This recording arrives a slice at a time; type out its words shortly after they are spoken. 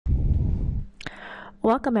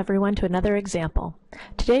Welcome everyone to another example.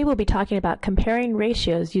 Today we'll be talking about comparing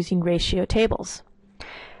ratios using ratio tables.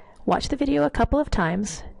 Watch the video a couple of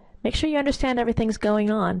times, make sure you understand everything's going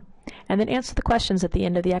on, and then answer the questions at the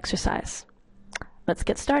end of the exercise. Let's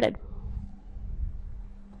get started.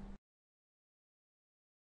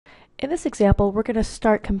 In this example, we're going to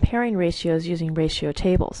start comparing ratios using ratio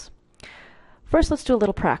tables. First, let's do a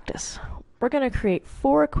little practice. We're going to create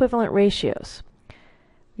 4 equivalent ratios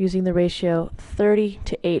using the ratio 30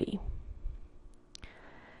 to 80.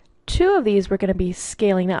 2 of these we're going to be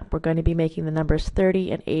scaling up. We're going to be making the numbers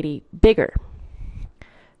 30 and 80 bigger.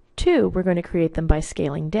 2, we're going to create them by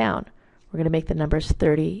scaling down. We're going to make the numbers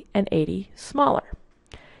 30 and 80 smaller.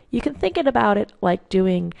 You can think about it like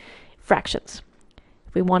doing fractions.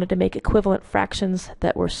 If we wanted to make equivalent fractions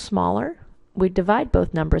that were smaller, we'd divide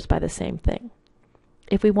both numbers by the same thing.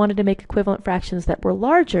 If we wanted to make equivalent fractions that were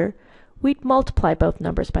larger, we'd multiply both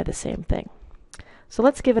numbers by the same thing. So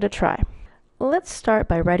let's give it a try. Let's start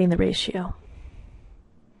by writing the ratio.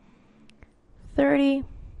 30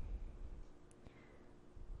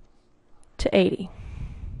 to 80.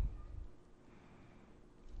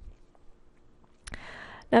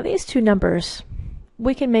 Now these two numbers,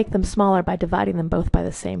 we can make them smaller by dividing them both by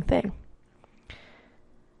the same thing.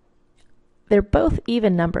 They're both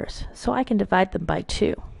even numbers, so I can divide them by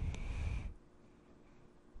 2.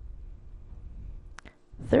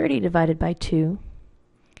 30 divided by 2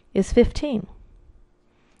 is 15.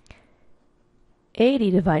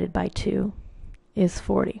 80 divided by 2 is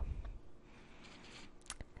 40.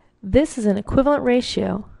 This is an equivalent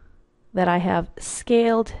ratio that I have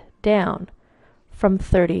scaled down from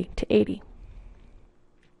 30 to 80.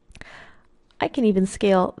 I can even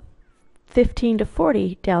scale 15 to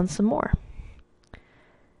 40 down some more.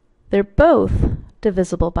 They're both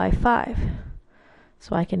divisible by 5.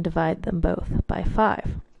 So I can divide them both by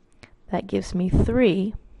 5. That gives me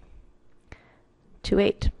 3 to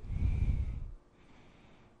 8.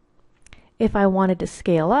 If I wanted to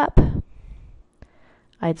scale up,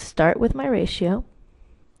 I'd start with my ratio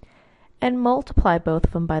and multiply both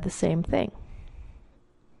of them by the same thing.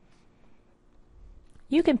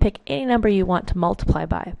 You can pick any number you want to multiply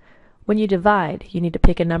by. When you divide, you need to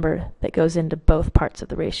pick a number that goes into both parts of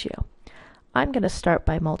the ratio. I'm going to start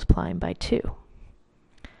by multiplying by 2.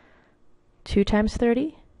 2 times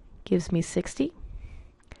 30 gives me 60.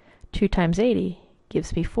 2 times 80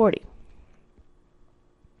 gives me 40.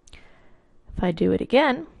 If I do it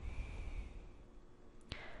again,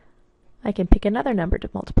 I can pick another number to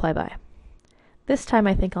multiply by. This time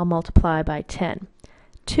I think I'll multiply by 10.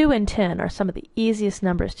 2 and 10 are some of the easiest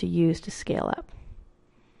numbers to use to scale up.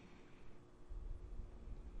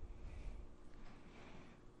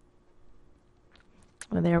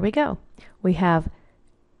 And there we go. We have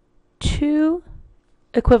 2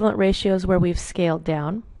 equivalent ratios where we've scaled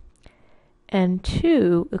down and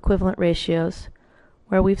 2 equivalent ratios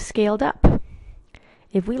where we've scaled up.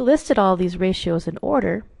 If we listed all these ratios in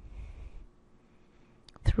order,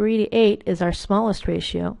 3 to 8 is our smallest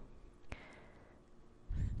ratio.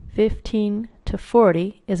 15 to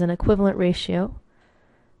 40 is an equivalent ratio.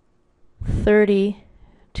 30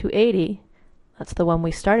 to 80, that's the one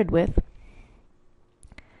we started with.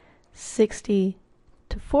 60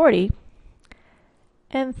 to 40,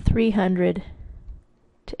 and 300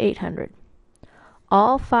 to 800.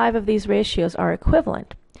 All 5 of these ratios are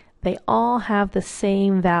equivalent. They all have the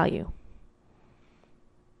same value,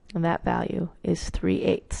 and that value is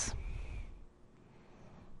 3/8.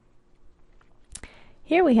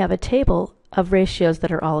 Here we have a table of ratios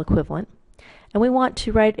that are all equivalent, and we want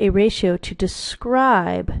to write a ratio to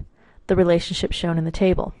describe the relationship shown in the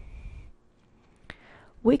table.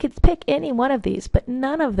 We could pick any one of these, but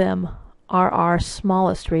none of them are our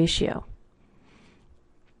smallest ratio.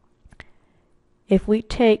 If we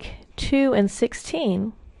take 2 and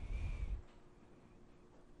 16,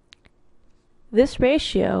 this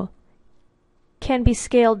ratio can be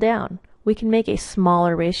scaled down. We can make a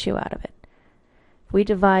smaller ratio out of it. If we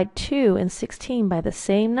divide 2 and 16 by the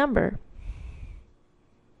same number,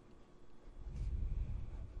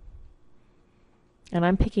 and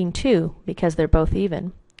I'm picking 2 because they're both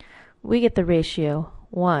even, we get the ratio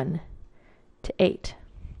 1 to 8.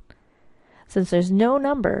 Since there's no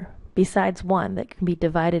number besides 1 that can be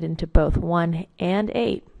divided into both 1 and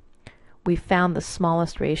 8, we found the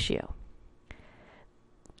smallest ratio.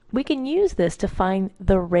 We can use this to find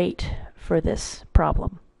the rate for this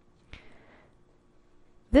problem.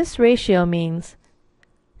 This ratio means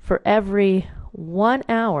for every 1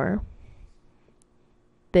 hour,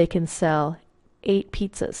 they can sell 8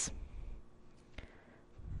 pizzas.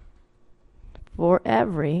 For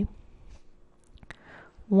every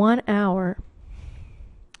 1 hour,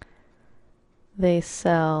 they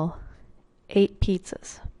sell 8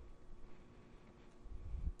 pizzas.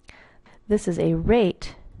 This is a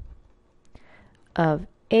rate of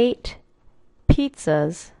 8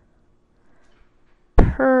 pizzas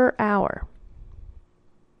per hour.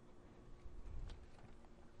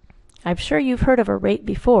 I'm sure you've heard of a rate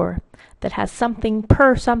before that has something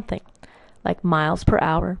per something, like miles per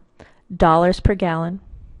hour, dollars per gallon,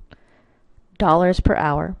 dollars per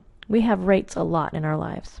hour. We have rates a lot in our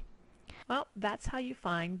lives. Well, that's how you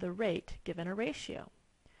find the rate given a ratio.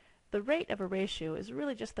 The rate of a ratio is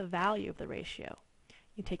really just the value of the ratio.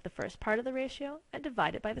 You take the first part of the ratio and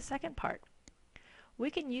divide it by the second part. We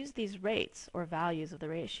can use these rates, or values of the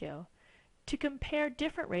ratio, to compare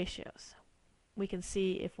different ratios. We can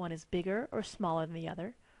see if one is bigger or smaller than the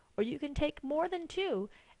other, or you can take more than 2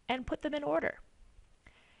 and put them in order.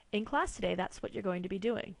 In class today, that's what you're going to be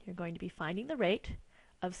doing. You're going to be finding the rate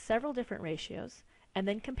of several different ratios and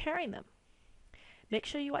then comparing them. Make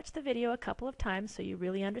sure you watch the video a couple of times so you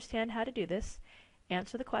really understand how to do this.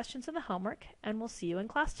 Answer the questions in the homework, and we'll see you in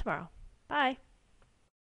class tomorrow. Bye!